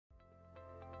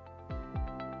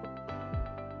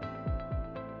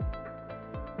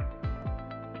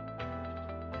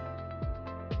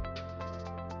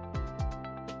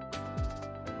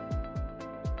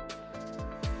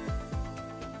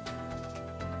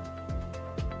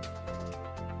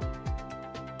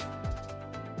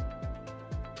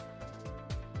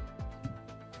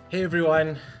Hey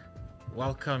everyone,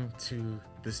 welcome to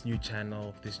this new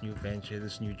channel, this new venture,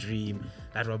 this new dream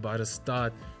that we're about to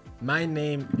start. My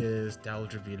name is Dal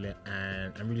Drabile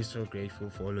and I'm really so grateful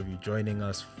for all of you joining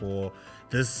us for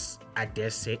this, I dare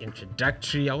say,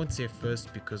 introductory, I won't say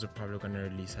first because we're probably going to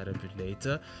release that a bit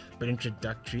later, but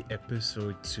introductory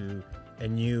episode to a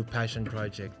new passion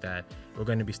project that we're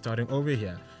going to be starting over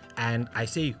here. And I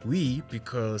say we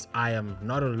because I am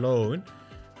not alone.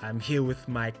 I'm here with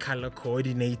my color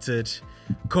coordinated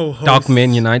co-host. Dark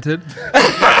Men United. No.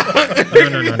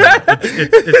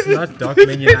 It's not Dark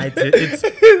Men United. It's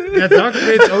the Dark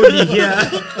Men's only here.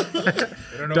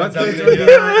 Dark Men's only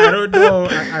here.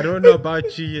 I don't know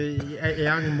about you,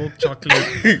 young milk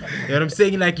chocolate. You know what I'm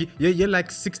saying? Like you're like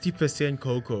 60%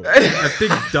 cocoa. I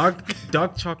think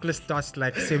dark chocolate starts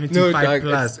like 75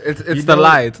 plus. It's the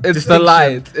light. It's the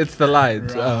light. It's the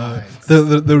light. Right.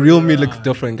 The real me looks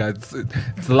different, guys.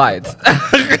 It's the light.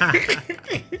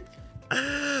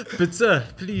 But sir,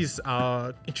 please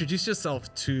introduce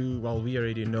yourself to, well, we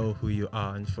already know who you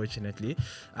are, unfortunately.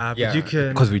 But you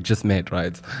can... Because we just met,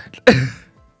 right?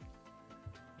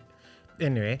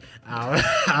 Anyway, I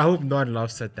hope no one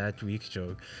laughs at that weak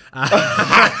joke.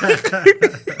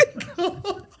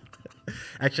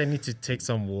 Actually, I need to take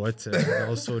some water. I'm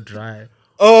also dry.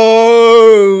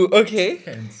 Oh, okay.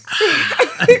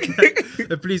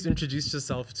 Please introduce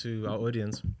yourself to our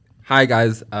audience. Hi,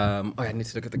 guys. I need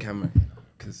to look at the camera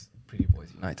because Pretty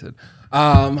Boys United.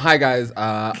 Hi, guys.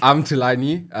 I'm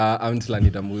Tulani. I'm Tulani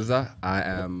Damuza. I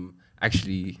am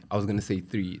actually, I was going to say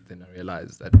three, then I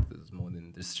realized that there's more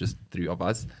than there's just three of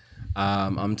us.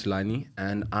 I'm Tulani,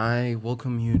 and I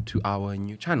welcome you to our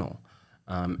new channel.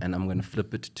 And I'm going to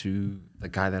flip it to the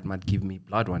guy that might give me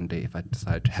blood one day if I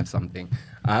decide to have something.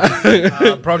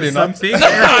 Probably not. Something?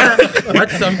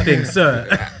 What's something, sir?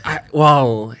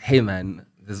 Well, hey, man.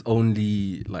 There's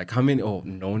only like how many? Oh,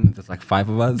 no, there's like 5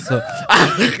 of us. So,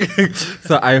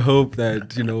 so I hope that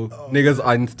niggas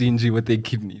aren't stingy with their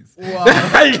kidneys. Wow.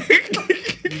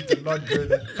 You did not do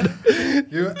that.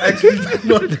 You actually did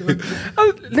not do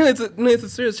that. No, it's a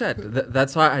serious chat.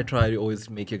 That's why I try to always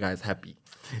make you guys happy.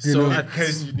 So in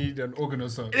case you need an organ or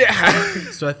so.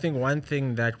 So I think one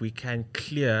thing that we can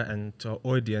clear and to our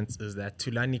audience is that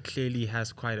Tulani clearly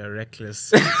has quite a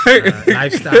reckless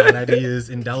lifestyle that he is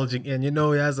indulging in. He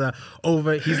has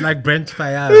he's like Brent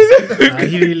Fayaz.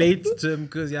 He relates to him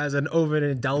because he has an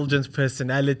overindulgence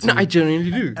personality. No, I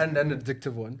genuinely do. And an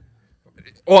addictive one.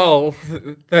 Well,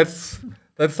 that's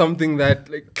something that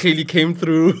clearly came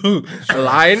through a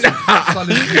line.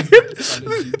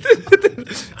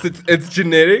 It's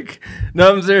generic.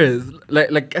 No, I'm serious.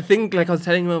 Like I think I was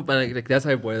telling him, but that's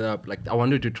how I brought it up. I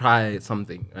wanted to try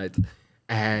something, right?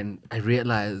 And I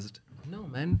realized, no,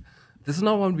 man, this is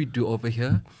not what we do over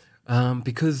here.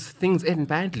 Because things end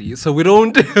badly, so we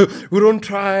don't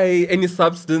try any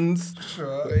substance.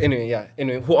 Sure. Anyway,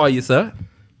 who are you, sir?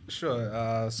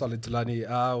 Sure. Solid Tulani.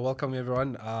 Welcome,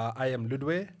 everyone. I am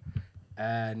Ludwe.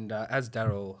 And as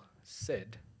Daryl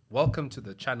said, welcome to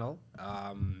the channel.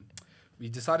 We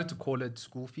decided to call it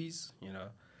school fees.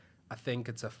 I think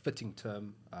it's a fitting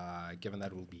term, given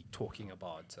that we'll be talking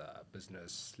about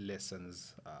business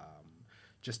lessons,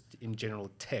 just in general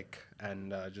tech,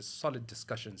 and just solid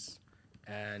discussions.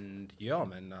 And yeah,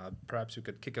 man, perhaps we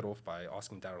could kick it off by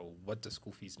asking Daryl, what does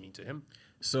school fees mean to him?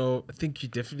 So I think you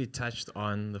definitely touched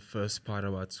on the first part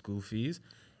about school fees.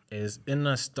 Is in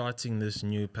us starting this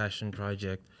new passion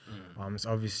project, so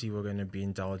obviously we're going to be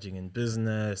indulging in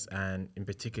business and in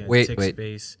particular in tech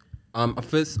space.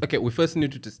 We first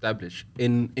need to establish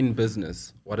in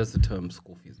business, what does the term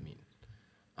school fees mean?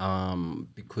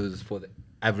 Because for the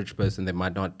average person, they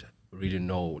might not really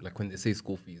know. Like when they say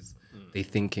school fees, they're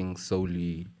thinking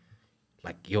solely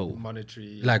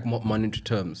Monetary. Monetary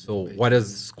terms. So what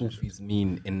does school fees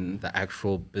mean in the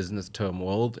actual business term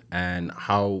world, and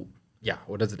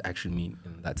what does it actually mean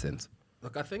in that sense?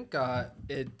 Look, I think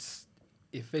it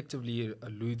effectively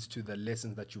alludes to the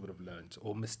lessons that you would have learned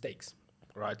or mistakes,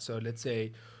 right? So let's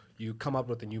say you come up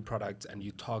with a new product and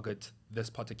you target this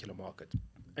particular market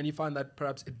and you find that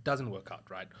perhaps it doesn't work out,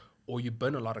 right? Or you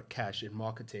burn a lot of cash in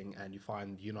marketing and you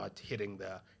find you're not hitting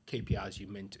the KPIs you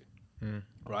meant to,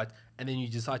 right? And then you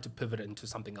decide to pivot into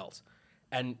something else.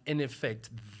 And in effect,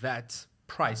 that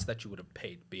price that you would have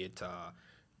paid, be it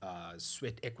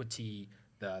sweat equity,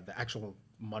 the actual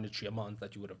monetary amount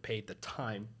that you would have paid, the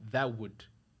time, that would,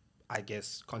 I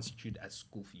guess, constitute as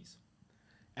school fees.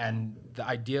 And the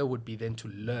idea would be then to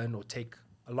learn or take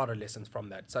a lot of lessons from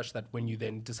that, such that when you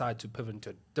then decide to pivot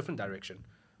into a different direction,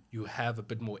 you have a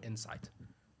bit more insight,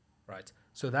 right?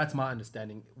 So that's my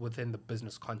understanding within the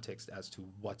business context as to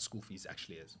what school fees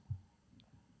actually is.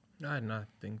 I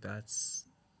think that's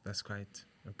quite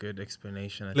a good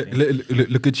explanation. I Look, think.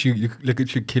 look at you, look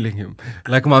at you killing him.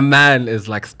 Like my man is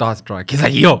like starstruck. He's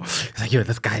like, yo,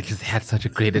 this guy just had such a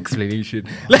great explanation.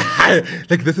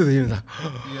 Like this is him. He's like,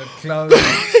 You're clown.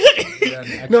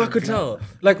 no, I could tell.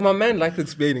 Like my man likes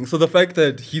explaining. So the fact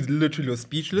that he literally was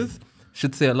speechless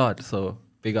should say a lot. So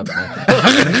big up, man.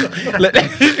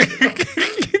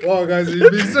 Wow, guys,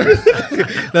 you're being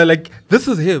serious. like this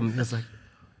is him. It's like.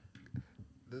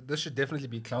 This should definitely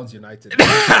be Clowns United.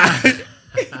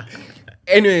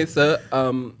 Anyway, so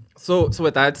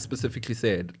with that specifically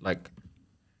said, like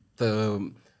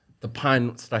the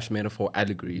pun / metaphor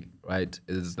allegory, right,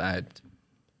 is that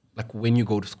like when you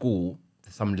go to school,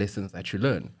 there's some lessons that you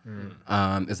learn.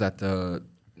 Is that do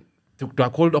I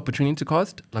call it opportunity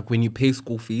cost? Like when you pay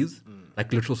school fees,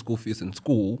 like literal school fees in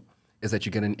school, is that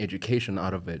you get an education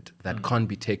out of it that can't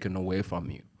be taken away from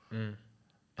you.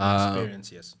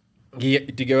 Experience, yes. Yeah,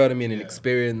 do you get what I mean? An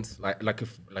experience, like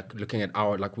if looking at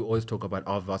our, like we always talk about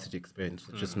our varsity experience,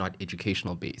 which is not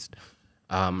educational based.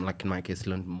 Like in my case, I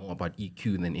learned more about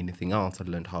EQ than anything else. I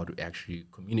learned how to actually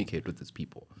communicate with these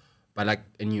people. But like,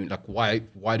 and you like, why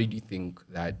did you think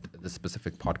that the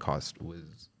specific podcast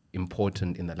was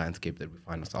important in the landscape that we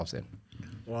find ourselves in?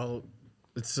 Well,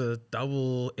 it's a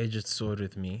double-edged sword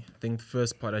with me. I think the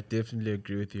first part, I definitely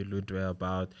agree with you, Ludwig,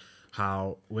 about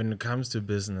how when it comes to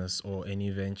business or any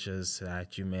ventures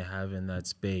that you may have in that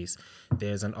space,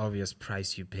 there's an obvious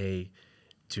price you pay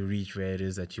to reach where it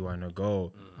is that you want to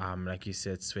go. Like you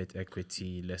said, sweat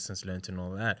equity, lessons learned and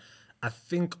all that. I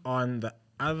think on the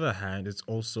other hand, it's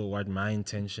also what my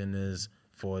intention is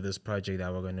for this project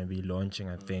that we're going to be launching.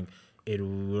 I think it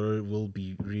will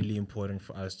be really important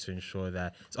for us to ensure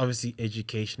that it's obviously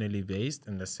educationally based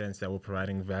in the sense that we're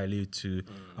providing value to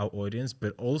our audience,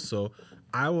 but also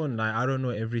I won't lie, I don't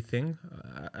know everything.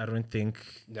 I don't think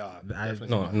No,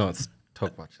 No, it's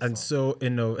talk about yourself. and so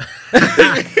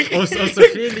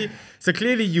also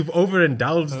clearly you've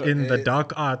overindulged in the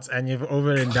dark arts and you've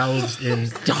overindulged in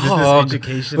business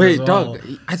education. Wait, as well. dog.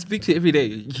 I speak to you every day.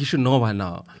 You should know by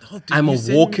now. Dog, dude, I'm a you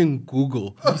send walking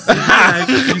Google. You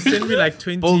send me like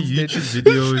 20 Bold YouTube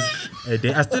videos a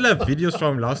day. I still have videos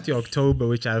from last year October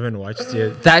which I haven't watched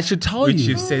yet, That should tell which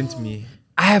you. you've sent me.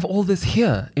 I have all this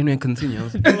here. Anyway, continue.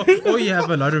 Or you have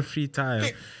a lot of free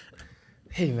time.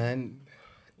 Hey, man.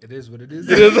 It is what it is.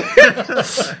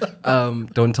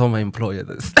 Don't tell my employer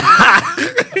this.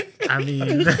 I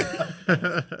mean,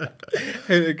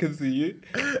 I can see you.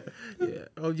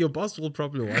 well, your boss will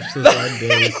probably watch this one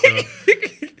day. So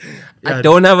I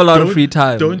don't have a lot of free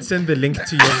time. Don't send the link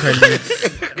to your colleagues.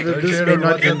 This may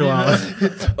not end well.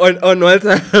 on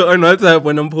WhatsApp,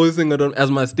 when I'm posting it as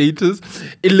my status,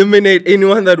 eliminate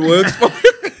anyone that works for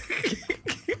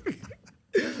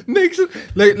Make sure,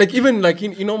 like even like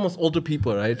you know, almost older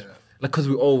people, right? Yeah. Like, cause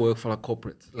we all work for like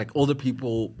corporates. Like older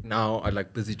people now are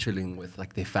like busy chilling with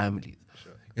like their families.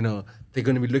 Sure. You know, they're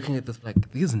gonna be looking at this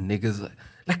like these niggas,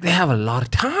 like they have a lot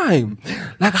of time.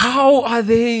 Like, how are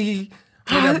they?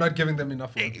 I'm not giving them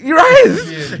enough work. Right?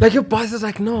 Yeah. Like your boss is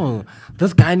like, no,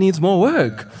 this guy needs more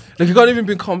work. Yeah. Like you can't even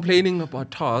be complaining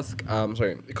about task.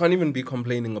 You can't even be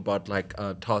complaining about like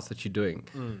tasks that you're doing.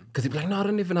 Because you'd be like, no, I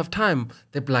don't even have time.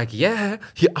 They'd be like, yeah,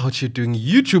 you're out here doing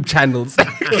YouTube channels.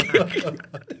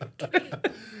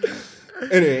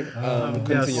 Anyway,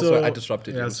 continue. So I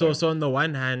disrupted you. So on the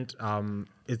one hand,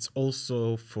 it's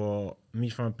also for me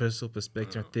from a personal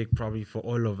perspective, I think probably for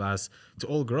all of us to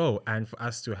all grow and for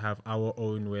us to have our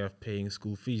own way of paying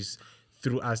school fees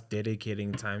through us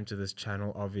dedicating time to this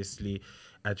channel. Obviously,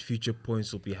 at future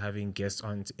points, we'll be having guests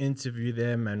on to interview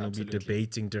them and we'll be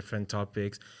debating different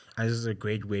topics. And this is a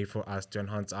great way for us to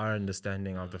enhance our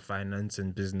understanding of the finance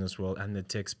and business world and the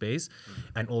tech space,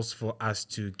 and also for us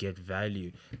to get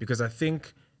value. Because I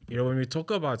think, you know, when we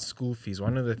talk about school fees,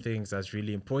 one of the things that's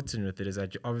really important with it is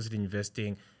that you're obviously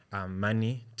investing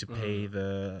money to pay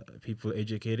the people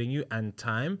educating you and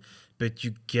time, but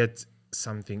you get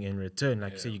something in return.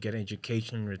 Like you say, you get an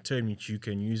education in return, which you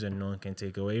can use and no one can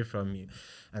take away from you.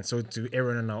 And so to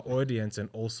everyone in our audience and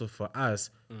also for us,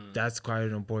 that's quite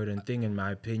an important thing in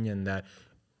my opinion, that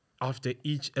after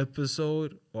each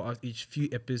episode or after each few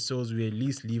episodes, we at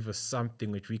least leave us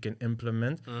something which we can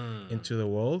implement into the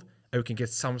world and we can get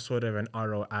some sort of an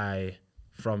ROI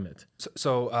from it.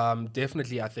 So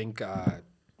definitely I think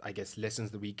I guess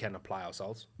lessons that we can apply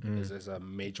ourselves is a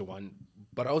major one.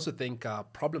 But I also think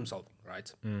problem solving,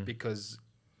 right? Because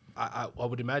I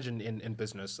would imagine in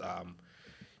business,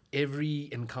 every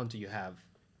encounter you have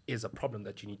is a problem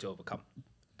that you need to overcome.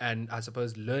 And I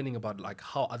suppose learning about like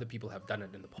how other people have done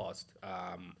it in the past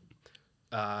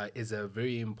is a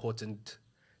very important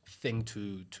thing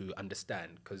to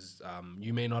understand, because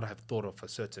you may not have thought of a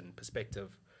certain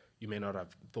perspective. You may not have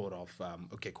thought of,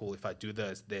 okay, cool, if I do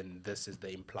this, then this is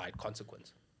the implied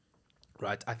consequence,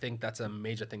 right? I think that's a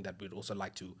major thing that we'd also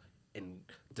like to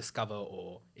discover,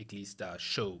 or at least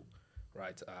show,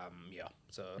 right? Yeah,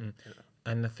 so...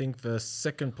 And I think the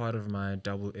second part of my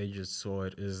double-edged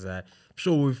sword is that I'm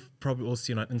sure we've probably all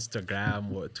seen on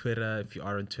Instagram or Twitter, if you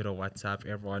are on Twitter, WhatsApp,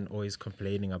 everyone always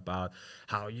complaining about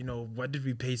how, what did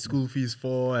we pay school fees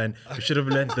for? And we should have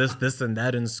learned this, and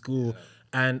that in school.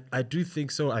 And I do think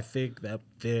so. I think that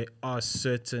there are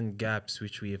certain gaps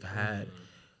which we have had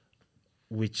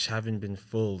which haven't been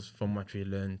filled from what we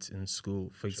learned in school.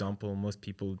 For example, most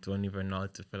people don't even know how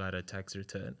to fill out a tax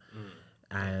return.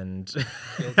 And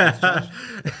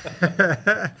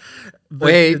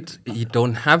wait, you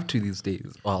don't have to these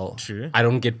days. Well, true. I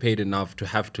don't get paid enough to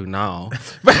have to now.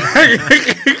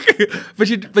 but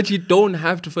you don't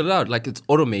have to fill it out. Like, it's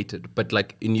automated. But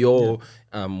like in your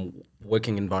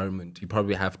working environment, you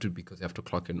probably have to, because you have to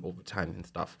clock in overtime and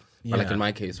stuff. But like in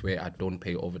my case, where I don't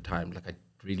pay overtime, like I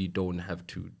really don't have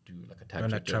to do like a tax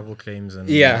return. Like travel claims and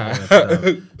yeah. all that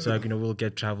stuff. So like, we'll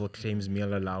get travel claims,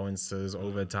 meal allowances,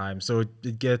 overtime. So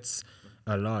it gets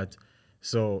a lot.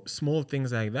 So small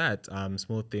things like that,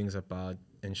 small things about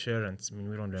insurance. I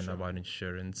mean, we don't learn about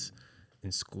insurance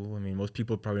in school. I mean, most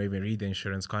people probably even read the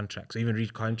insurance contracts, or even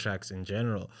read contracts in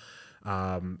general.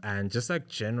 And just like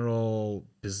general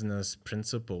business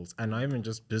principles, and not even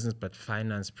just business, but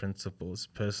finance principles,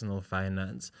 personal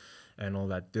finance, and all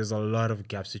that. There's a lot of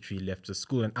gaps which we left to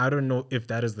school. And I don't know if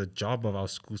that is the job of our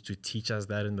schools to teach us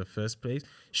that in the first place.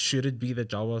 Should it be the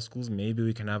job of our schools? Maybe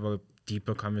we can have a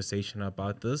deeper conversation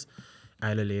about this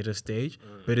at a later stage.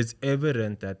 But it's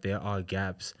evident that there are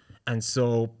gaps. And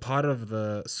so part of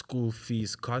the school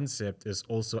fees concept is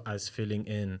also us filling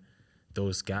in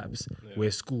those gaps where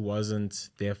school wasn't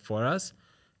there for us,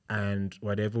 and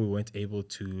whatever we weren't able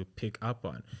to pick up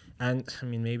on. And I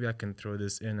mean, maybe I can throw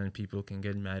this in and people can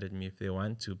get mad at me if they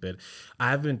want to, but I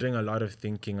have been doing a lot of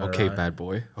thinking Okay, around. bad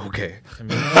boy. Okay. I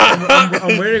mean,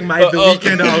 I'm wearing my The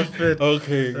Weekend outfit.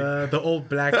 Okay. The all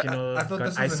black, I thought got this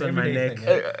was ice an on my everyday neck.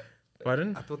 thing, yeah.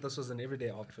 Pardon? I thought this was an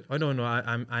everyday outfit. Oh no,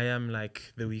 I am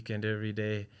like The Weekend every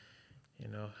day,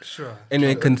 Sure.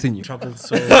 Anyway, continue. troubled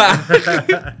soul.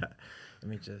 Let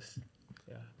me just,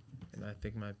 I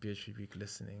think my beard should be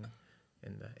glistening.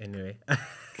 Anyway,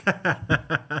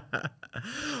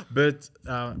 but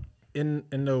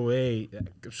in a way,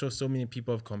 I'm sure so many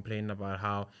people have complained about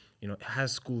how,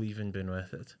 has school even been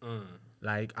worth it?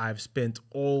 Like, I've spent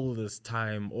all this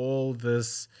time, all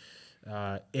this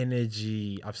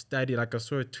energy. I've studied, like I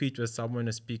saw a tweet where someone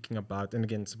is speaking about, and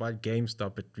again, it's about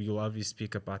GameStop, but we'll obviously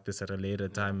speak about this at a later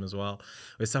time as well,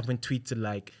 where someone tweeted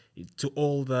like, to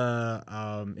all the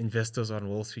investors on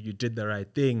Wall Street, you did the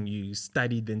right thing. You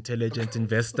studied the Intelligent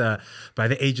Investor by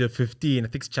the age of 15. I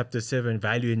think it's chapter 7,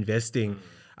 value investing.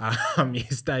 You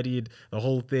studied the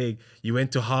whole thing. You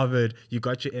went to Harvard. You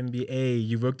got your MBA.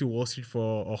 You worked at Wall Street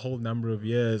for a whole number of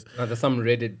years. There's some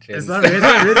Reddit gents. It's not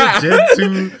Reddit gents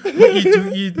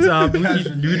who eat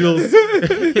noodles.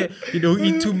 Who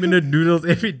eat 2-minute noodles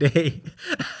every day.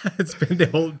 Spend the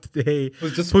whole day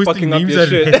was just posting fucking up memes your on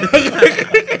shit.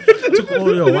 Reddit. Took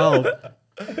all your wealth.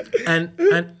 And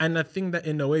I think that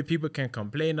in a way people can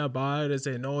complain about it and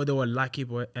say, no, they were lucky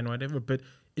and whatever, but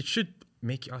it should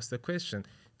make you ask the question.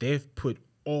 They've put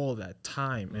all that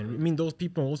time, and I mean, those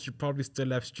people also probably still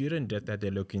have student debt that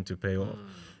they're looking to pay off,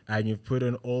 and you've put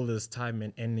in all this time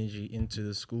and energy into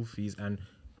the school fees, and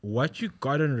what you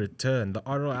got in return, the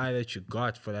ROI that you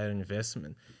got for that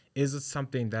investment, is it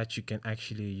something that you can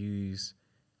actually use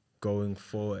going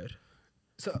forward?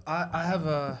 So I have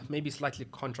a maybe slightly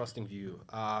contrasting view.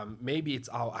 Maybe it's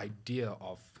our idea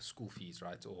of school fees,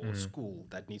 right, or school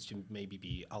that needs to maybe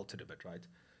be altered a bit, right?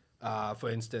 For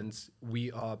instance,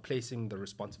 we are placing the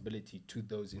responsibility to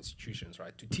those institutions,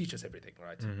 right, to teach us everything,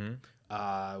 right?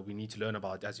 We need to learn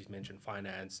about, as you mentioned,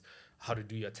 finance, how to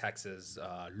do your taxes,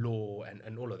 law,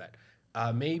 and all of that.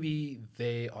 Maybe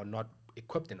they are not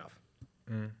equipped enough,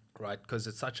 right? Because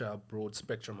it's such a broad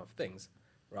spectrum of things,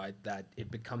 right, that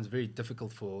it becomes very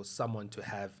difficult for someone to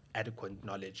have adequate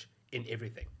knowledge in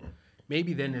everything.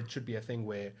 Maybe then it should be a thing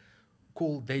where,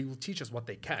 cool, they will teach us what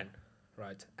they can,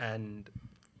 right? And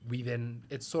we then,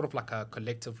 it's sort of like a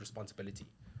collective responsibility.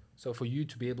 So for you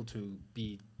to be able to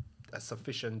be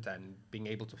sufficient and being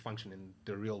able to function in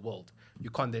the real world,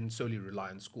 you can't then solely rely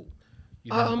on school.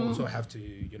 You also have to,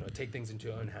 take things into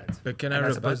your own hands. But can And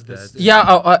I suppose rebut this that? is- Yeah,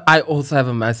 I also have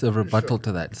a massive rebuttal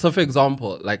to that. So, for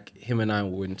example, like him and I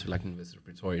went to like University of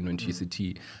Pretoria and went to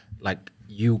UCT. Like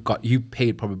you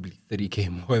paid probably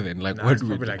 30K more than like Nah, what it's we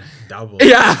probably do. like double.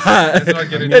 Yeah.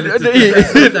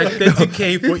 It's like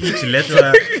 30K for each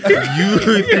letter. U,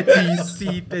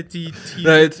 30C, 30T.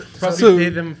 Right. Probably So- pay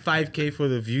them 5K for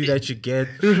the view that you get.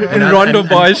 And Rondo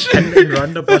Bosch. And in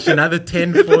Rondo Bosch, another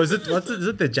 10 for, is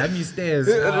it the jammy stairs?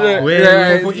 Yeah,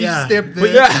 for each step For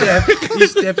each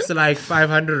step's like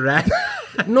 500 rand.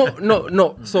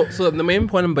 No. So the main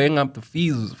point I'm bringing up the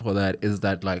fees for that is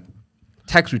that like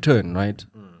tax return, right?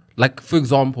 Like for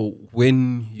example,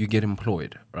 when you get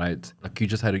employed, right? Like you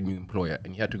just had a new employer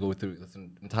and you had to go through this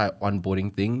entire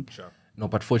onboarding thing. Sure. No,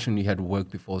 but fortunately you had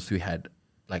worked before, so you had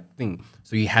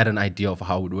so you had an idea of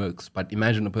how it works. But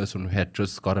imagine a person who had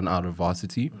just gotten out of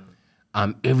varsity,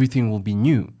 everything will be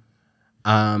new.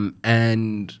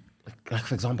 And like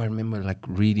for example, I remember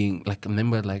reading,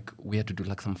 we had to do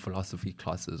like some philosophy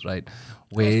classes, right?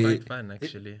 Where It was quite fun,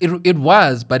 actually. it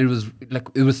was, but it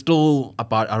was still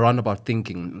around about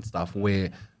thinking and stuff,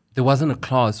 where there wasn't a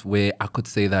class where I could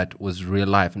say that was real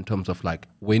life in terms of like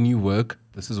when you work,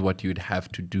 this is what you'd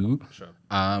have to do. Sure.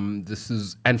 And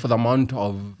for the amount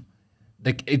of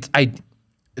it's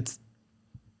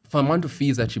for the amount of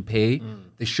fees that you pay,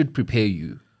 they should prepare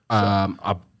you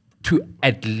to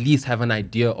at least have an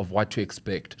idea of what to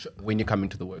expect when you come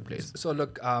into the workplace. So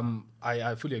look,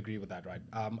 I fully agree with that, right?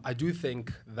 I do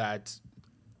think that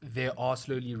they are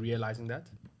slowly realizing that,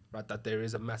 right? That there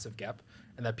is a massive gap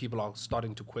and that people are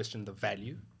starting to question the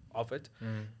value of it.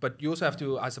 But you also have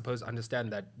to, I suppose,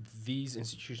 understand that these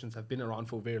institutions have been around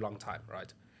for a very long time,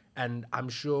 right? And I'm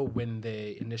sure when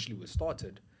they initially were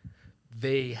started,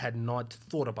 they had not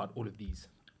thought about all of these,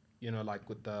 like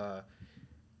with the,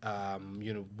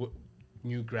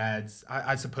 new grads.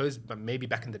 I suppose, but maybe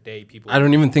back in the day, people. I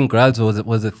don't even think grads was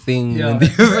a thing. Yeah, when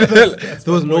that's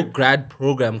there was no grad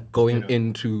program going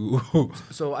into.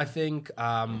 So I think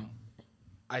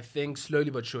slowly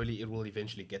but surely it will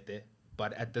eventually get there.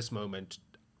 But at this moment,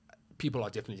 people are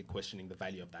definitely questioning the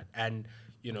value of that. And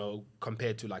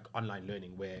compared to like online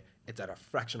learning, where it's at a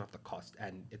fraction of the cost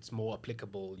and it's more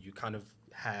applicable, you kind of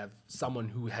have someone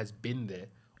who has been there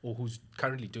or who's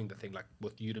currently doing the thing, like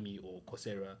with Udemy or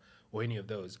Coursera or any of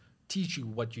those, teach you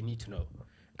what you need to know,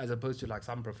 as opposed to like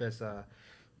some professor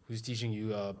who's teaching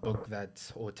you a book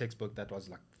or a textbook that was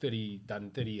like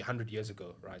 100 years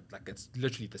ago, right? Like it's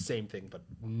literally the same thing, but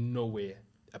nowhere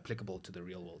applicable to the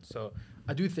real world. So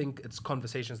I do think it's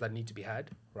conversations that need to be had,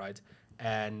 right?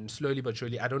 And slowly but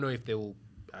surely, I don't know if they will,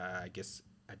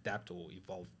 adapt or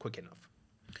evolve quick enough.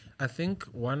 I think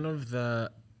one of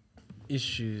the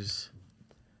issues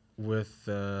with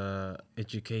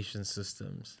education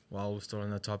systems, while we're still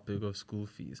on the topic of school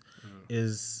fees,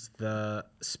 is the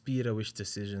speed at which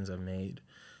decisions are made.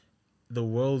 The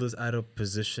world is at a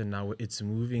position now where it's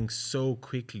moving so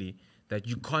quickly that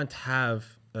you can't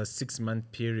have a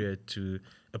 6-month period to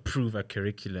approve a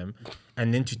curriculum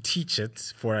and then to teach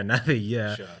it for another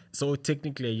year. Sure. So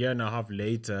technically a year and a half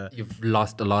later, You've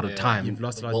lost a lot of time. you've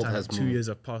lost a The lot world of time. has 2 moved. years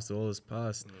have passed, the world has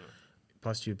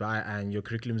passed you by, and your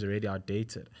curriculum's already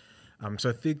outdated.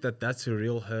 So I think that's a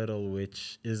real hurdle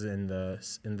which is in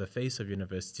the face of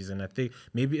universities. And I think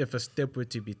maybe if a step were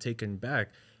to be taken back,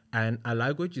 and I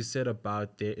like what you said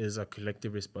about there is a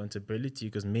collective responsibility,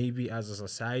 because maybe as a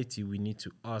society we need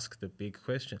to ask the big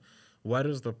question: what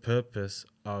is the purpose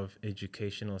of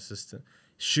educational system?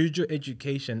 Should your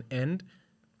education end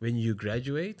when you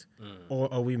graduate,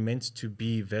 or are we meant to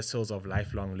be vessels of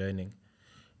lifelong learning?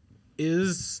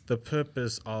 Is the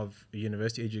purpose of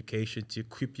university education to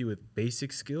equip you with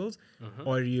basic skills,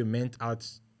 or are you meant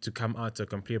to come out to a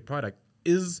complete product?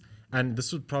 And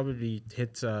this would probably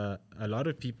hit a lot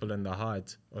of people in the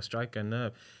heart or strike a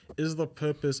nerve. Is the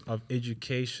purpose of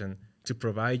education to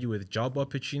provide you with job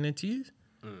opportunities,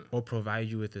 or provide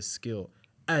you with a skill?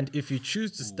 And if you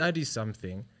choose to study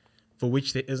something for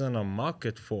which there isn't a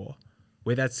market for,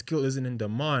 where that skill isn't in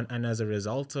demand, and as a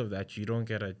result of that you don't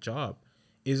get a job,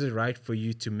 is it right for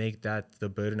you to make that the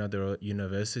burden of the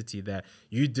university, that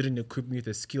you didn't equip me with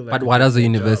a skill? But why does a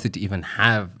university even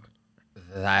have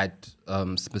that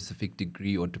specific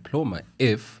degree or diploma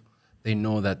if they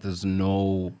know that there's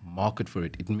no market for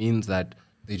it? It means that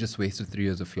they just wasted 3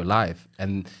 years of your life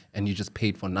and you just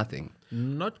paid for nothing.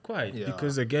 Not quite, Yeah.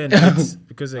 because again,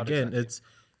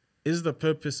 is the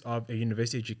purpose of a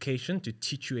university education to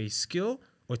teach you a skill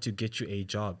or to get you a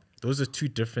job? Those are two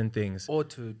different things. Or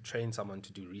to train someone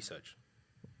to do research.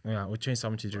 Yeah, or train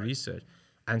someone to do research.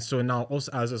 And so now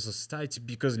also as a society,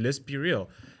 because let's be real,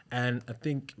 and I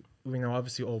think we know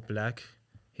obviously all black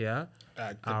here.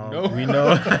 We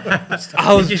know.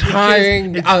 I was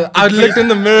trying. I looked in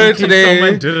the mirror in case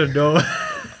someone today. didn't know.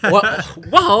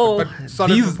 Well,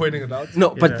 Sorry these, for pointing it out. no,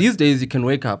 Yeah. but these days you can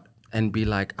wake up and be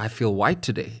like, I feel white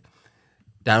today.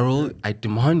 Daryl, I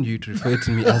demand you to refer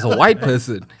to me as a white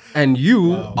person. And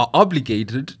you are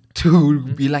obligated to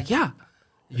be like, yeah,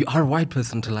 you are a white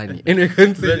person, Tulani. Anyway,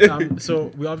 But,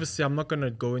 so I'm not gonna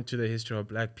go into the history of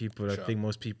black people. I think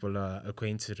most people are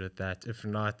acquainted with that. If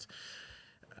not,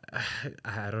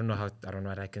 I don't know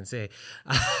what I can say.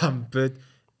 But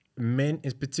in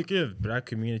particular black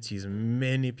communities,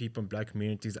 many people in black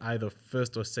communities, either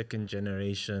first or second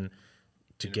generation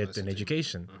to get an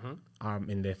education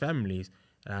in their families.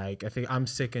 Like I think I'm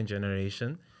second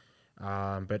generation.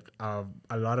 But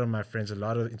a lot of my friends,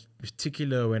 in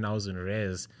particular when I was in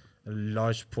res, a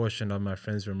large portion of my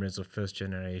friends from res were first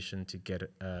generation to get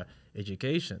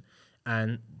education.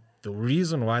 And the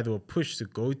reason why they were pushed to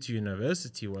go to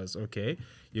university was, okay,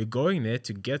 you're going there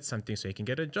to get something so you can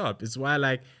get a job. It's why,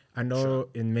 like, I know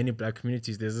in many black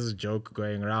communities, there's this joke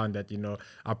going around that,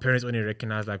 our parents only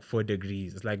recognize like 4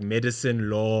 degrees. It's like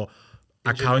medicine, law,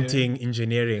 accounting,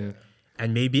 engineering.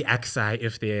 And maybe AXI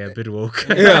if they're a bit woke.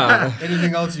 yeah.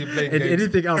 Anything else you play? And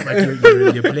anything else, like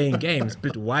you're playing games.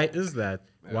 But why is that?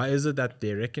 Why is it that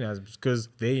they recognize? Because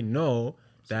they know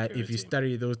that if you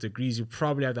study those degrees, you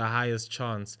probably have the highest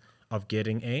chance of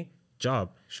getting a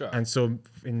job. Sure. And so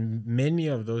in many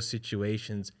of those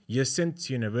situations, you're sent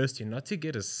to university not to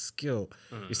get a skill.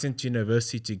 You're sent to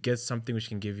university to get something which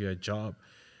can give you a job.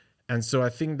 And so I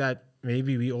think that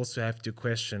maybe we also have to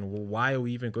question, well, why are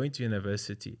we even going to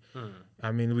university?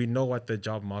 I mean, we know what the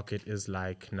job market is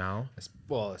like now.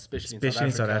 Well, especially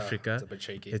in South Africa. It's a bit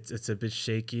shaky. It's a bit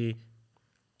shaky.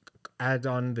 Add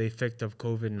on the effect of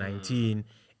COVID-19,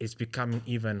 it's becoming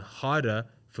even harder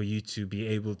for you to be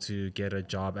able to get a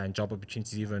job, and job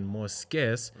opportunities even more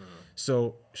scarce.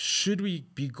 So should we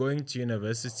be going to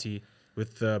university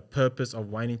with the purpose of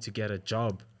wanting to get a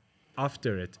job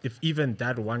after it, if even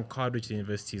that one card which the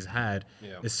universities had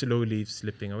is slowly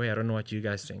slipping away? I don't know what you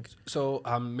guys think. So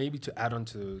maybe to add on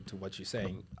to what you're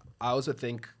saying, I also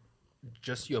think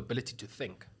just your ability to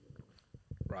think,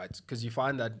 right? Because you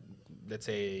find that, let's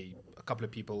say, a couple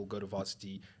of people go to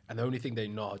varsity and the only thing they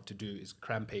know how to do is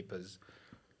cram papers,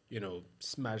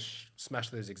 smash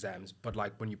those exams. But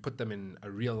like when you put them in a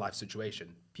real life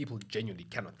situation, people genuinely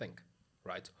cannot think.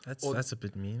 Right. That's a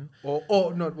bit mean.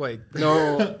 Or no, wait.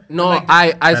 No, Like,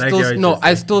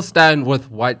 I still stand with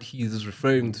what he's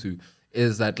referring to.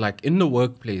 Is that like in the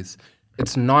workplace,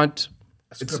 it's not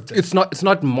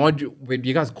module. Wait,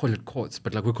 you guys call it course,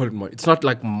 but like we call it module. It's not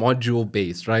like module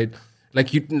based, right?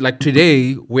 Like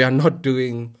today we are not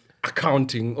doing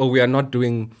accounting or we are not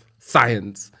doing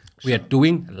science. We are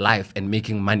doing life and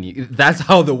making money. That's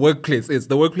how the workplace is.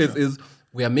 The workplace is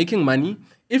we are making money.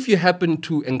 If you happen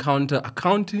to encounter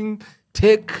accounting,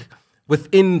 tech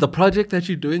within the project that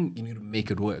you're doing, you need to make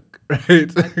it work,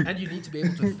 right? and you need to be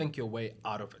able to think your way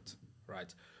out of it,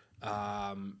 right?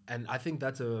 And I think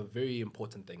that's a very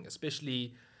important thing,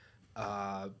 especially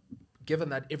given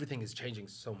that everything is changing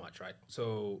so much, right?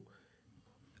 So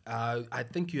I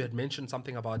think you had mentioned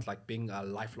something about like being a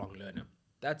lifelong learner.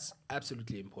 That's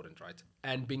absolutely important, right?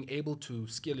 And being able to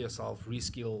skill yourself,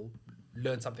 reskill,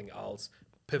 learn something else,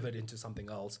 pivot into something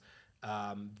else,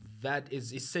 that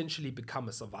is essentially become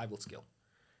a survival skill.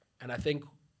 And I think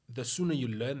the sooner you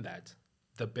learn that,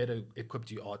 the better equipped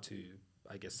you are to,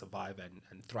 I guess, survive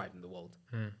and thrive in the world.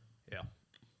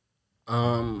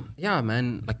 Yeah,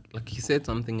 man. Like he said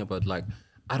something about like,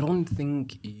 I don't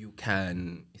think you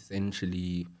can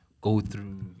essentially go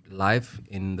through life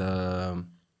in the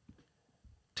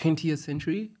 20th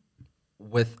century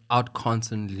without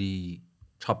constantly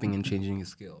chopping and changing your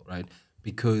skill, right?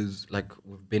 Because like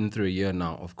we've been through a year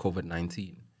now of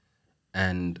COVID-19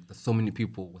 and there's so many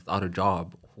people without a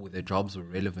job who their jobs were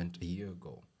relevant a year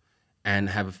ago and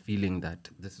have a feeling that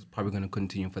this is probably going to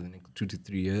continue for the next 2 to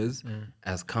 3 years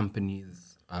as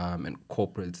companies and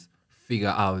corporates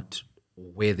figure out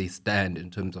where they stand in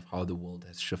terms of how the world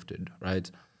has shifted, right?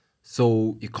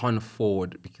 So you can't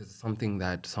afford, because it's something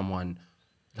that someone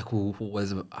like who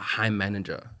was a high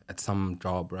manager at some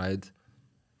job, right,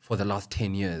 for the last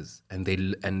 10 years, and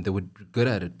they were good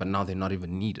at it, but now they're not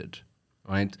even needed,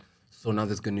 right? So now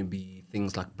there's going to be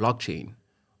things like blockchain,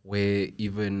 where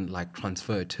even like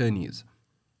transfer attorneys,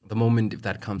 the moment if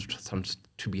that comes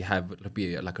to be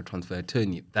like a transfer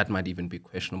attorney, that might even be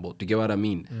questionable. Do you get what I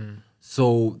mean?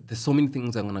 So there's so many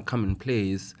things that are going to come in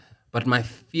place, but my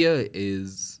fear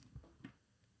is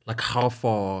like how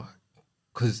far,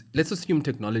 because let's assume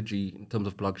technology in terms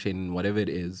of blockchain, whatever it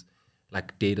is,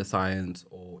 like data science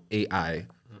or AI,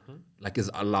 like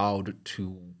is allowed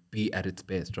to be at its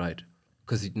best, right?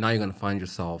 Because now you're going to find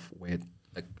yourself where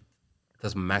like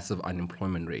this massive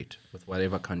unemployment rate with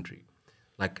whatever country,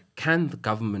 like, can the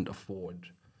government afford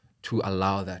to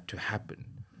allow that to happen?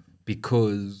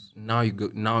 Because now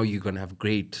you're going to have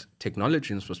great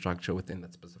technology infrastructure within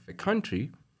that specific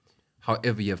country.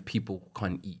 However, you have people who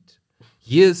can't eat.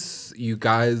 Yes, you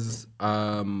guys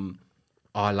are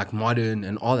like modern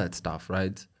and all that stuff,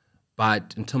 right?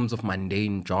 But in terms of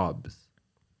mundane jobs,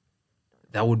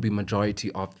 that would be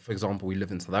majority of, for example, we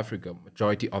live in South Africa,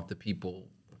 majority of the people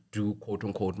do quote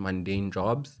unquote mundane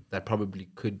jobs that probably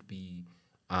could be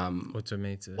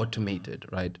automated,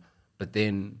 right? But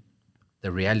then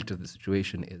the reality of the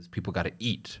situation is people got to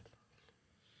eat.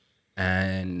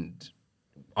 And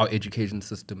our education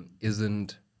system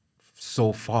isn't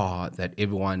so far that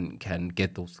everyone can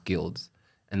get those skills.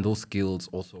 And those skills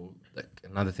also, like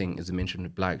another thing, as I mentioned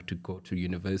with Black, to go to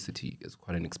university is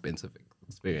quite an expensive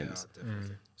experience. Yeah,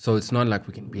 So it's not like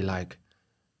we can be like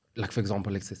for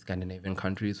example, like say Scandinavian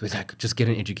countries, where it's like just get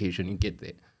an education, you get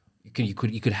there. You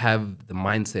could have the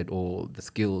mindset or the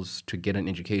skills to get an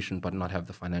education, but not have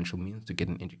the financial means to get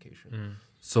an education.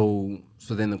 So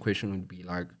then the question would be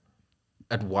like,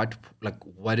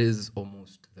 what is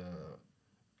almost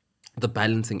the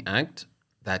balancing act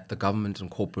that the government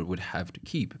and corporate would have to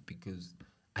keep? Because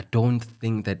I don't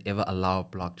think that ever allow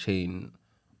blockchain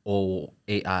or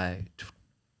AI to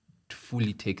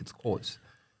fully take its course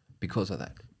because of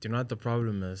that. Do you know what the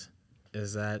problem is?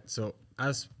 Is that, so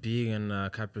us being in a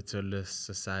capitalist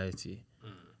society,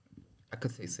 I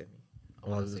could say semi.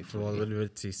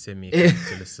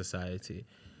 Semi-capitalist society,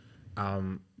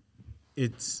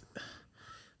 it's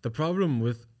the problem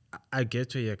with, I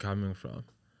get where you're coming from.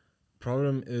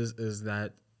 Problem is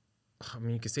that, I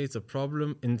mean, you could say it's a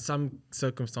problem. In some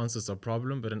circumstances, a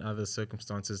problem, but in other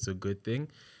circumstances, it's a good thing.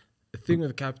 The thing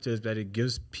with capital is that it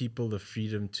gives people the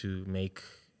freedom to make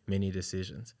many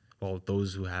decisions. Well,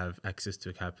 those who have access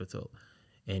to capital.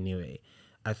 Anyway,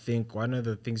 I think one of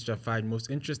the things that I find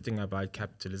most interesting about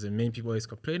capitalism, many people always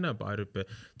complain about it, but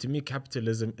to me,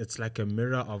 capitalism, it's like a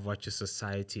mirror of what your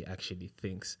society actually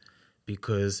thinks,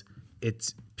 because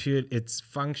it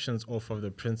functions off of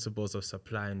the principles of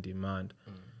supply and demand.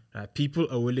 People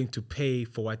are willing to pay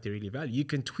for what they really value. You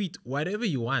can tweet whatever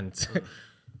you want.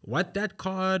 What that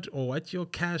card or what your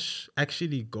cash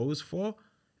actually goes for,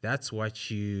 that's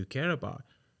what you care about.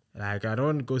 Like, I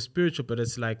don't go spiritual, but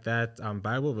it's like that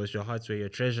Bible verse, your heart's where your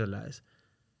treasure lies.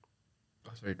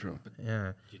 That's very true.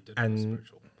 Yeah. You did go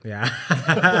spiritual. Yeah.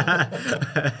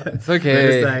 It's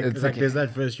okay. It's like there's that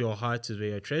verse, your heart is where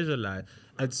your treasure lies.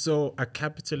 And so a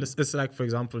capitalist, it's like, for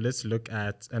example, let's look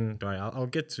at, and I'll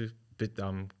get to bit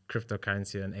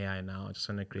cryptocurrency and AI now. I just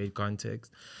want to create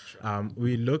context. Sure.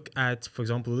 We look at, for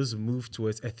example, this move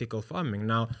towards ethical farming.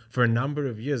 Now, for a number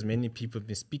of years, many people have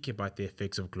been speaking about the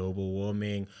effects of global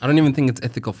warming. I don't even think it's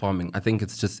ethical farming. I think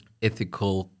it's just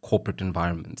ethical corporate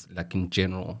environments, like in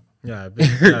general. Yeah, but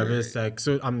it's like,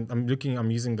 so I'm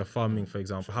using the farming, for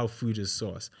example, how food is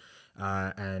sourced.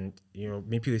 And, you know,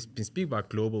 maybe we've been speaking about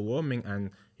global warming and,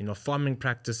 you know, farming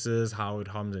practices, how it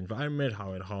harms the environment,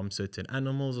 how it harms certain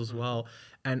animals as well.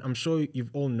 And I'm sure you've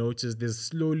all noticed there's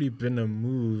slowly been a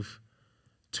move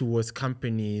towards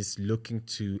companies looking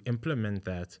to implement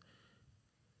that.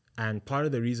 And part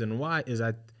of the reason why is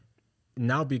that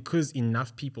now, because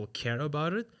enough people care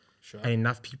about it, and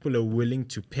enough people are willing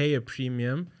to pay a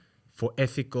premium for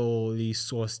ethically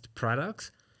sourced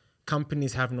products,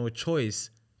 companies have no choice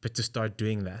but to start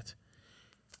doing that.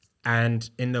 And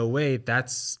in a way,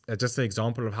 that's just an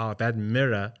example of how that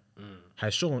mirror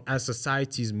has shown, as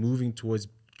society is moving towards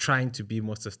trying to be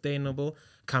more sustainable,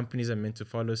 companies are meant to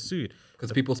follow suit.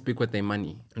 Because people speak with their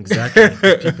money. Exactly.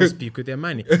 People speak with their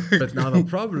money. But now the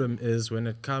problem is when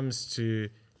it comes to,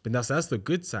 but that's the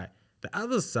good side. The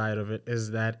other side of it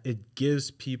is that it gives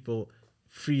people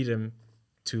freedom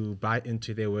to buy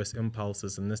into their worst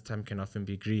impulses, and this time can often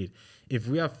be greed. If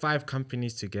we have 5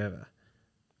 companies together,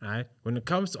 right, when it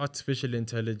comes to artificial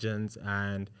intelligence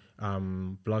and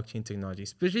blockchain technology,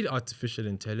 especially artificial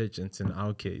intelligence in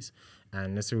our case,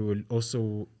 and so we will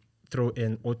also throw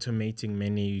in automating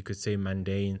many, you could say,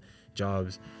 mundane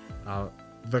jobs.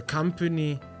 The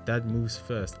company that moves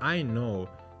first, I know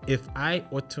if I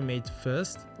automate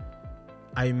first,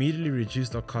 I immediately reduce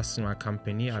the cost in my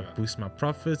company. I boost my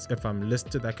profits. If I'm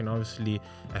listed, that can obviously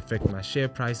affect my share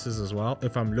prices as well.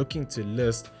 If I'm looking to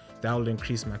list, that will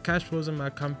increase my cash flows in my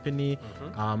company.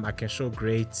 I can show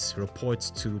great reports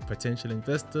to potential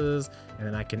investors, and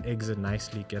then I can exit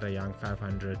nicely, get a young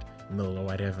 500 mil or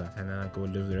whatever, and then I go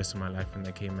live the rest of my life in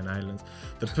the Cayman Islands.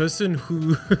 The person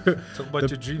who talk about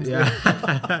your dreams,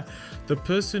 the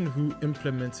person who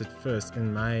implements it first,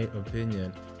 in my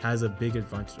opinion, has a big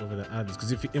advantage over the others,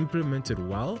 because if you implement it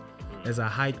well, there's a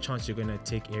high chance you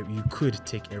could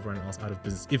take everyone else out of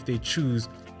business if they choose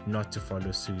not to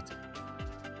follow suit.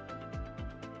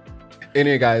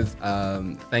 Anyway, guys,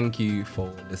 thank you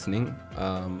for listening.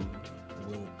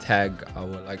 We'll tag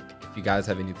if you guys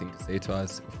have anything to say to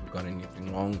us, if we've got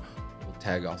anything wrong, we'll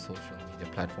tag our social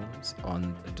media platforms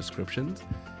on the descriptions.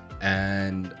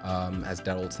 And as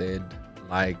Daryl said,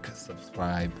 like,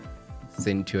 subscribe,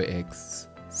 send to your ex,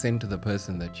 send to the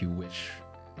person that you wish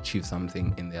achieve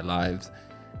something in their lives.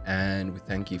 And we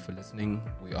thank you for listening.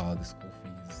 We are the School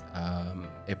Fees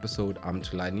episode. I'm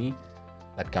Tulani.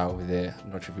 That guy over there,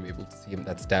 I'm not sure if you'll be able to see him,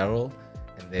 that's Daryl.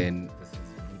 And then this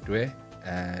is Ludwe.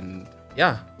 And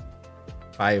yeah,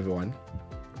 bye everyone.